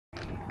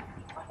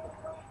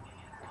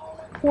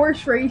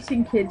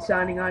Horseracingkid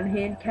signing on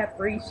handicap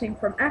racing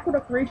from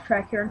Aqueduct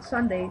Racetrack here on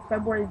Sunday,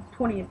 February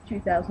 20th,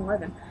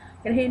 2011.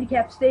 Got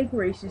handicap stake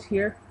races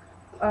here,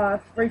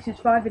 races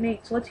 5 and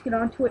 8. So let's get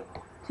on to it.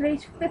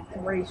 Today's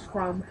 5th race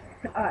from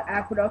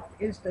Aqueduct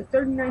is the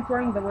 39th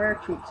running of the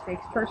racetrack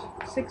stakes, purse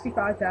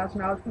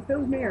 $65,000 for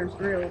Phil's Mares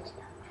Drills.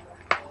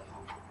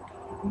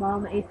 Mile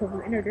and 8th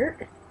over inner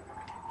dirt.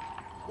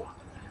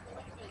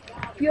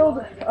 Field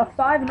of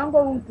 5, and I'm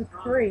going with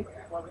 3.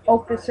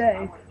 Opus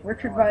A,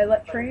 Richard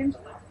Violet trains,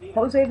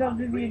 Jose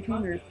Valdivia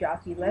Jr.'s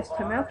jockey. Last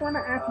time out run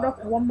at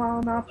Aqueduct, 1 mile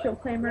an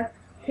offfield claimer,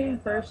 came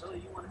first.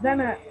 Then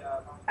at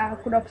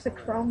Aqueduct,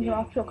 6 rounds,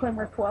 offfield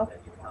claimer 12th.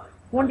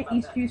 Won to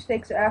Eastview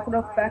Stakes at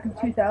Aqueduct back in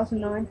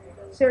 2009.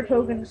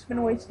 Saratoga and the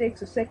Spinaway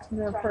Stakes, a 6th, and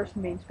then first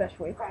main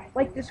special weight.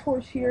 Like this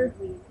horse here,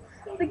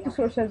 I think this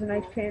horse has a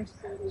nice chance.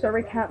 So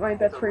I recap my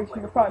bets race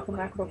number 5 from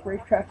Aqueduct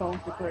Racetrack going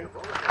for 3.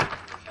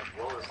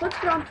 So let's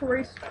get on to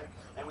race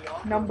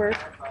number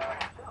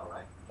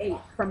 8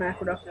 from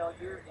Aqueduct.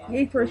 The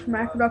 8th race from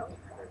Aqueduct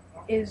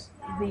is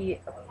the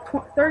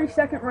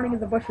 32nd running of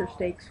the Busher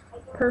Stakes,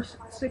 purse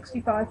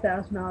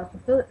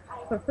 $65,000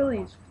 for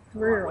fillies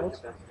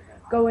 3-year-olds,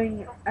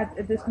 going at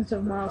a distance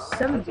of mile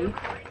 70.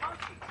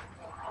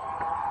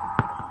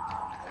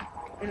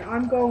 And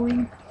I'm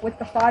going with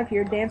the 5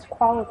 here, Dance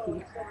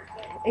Quality.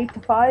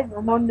 8-5,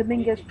 Ramon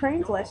Dominguez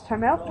trains. Last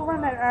time out, the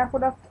run at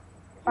Aqueduct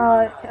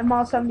at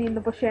mile 70 in the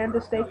Bushanda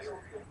Stakes,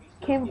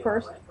 came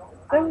first.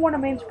 Then won a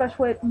main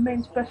special weight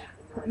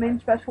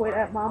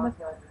at Monmouth.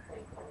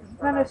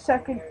 Then a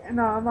 2nd in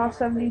mile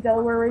 70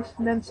 Delaware race,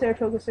 and then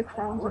Saratoga 6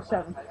 rounds of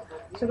 7.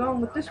 So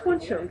going with this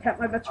one, so recap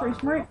my bets race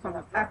number 8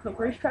 from Aqueduct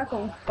Racetrack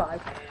going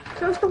 5.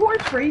 So it's the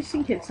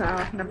Horseracingkid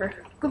sign-off number.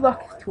 Good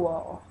luck to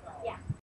all.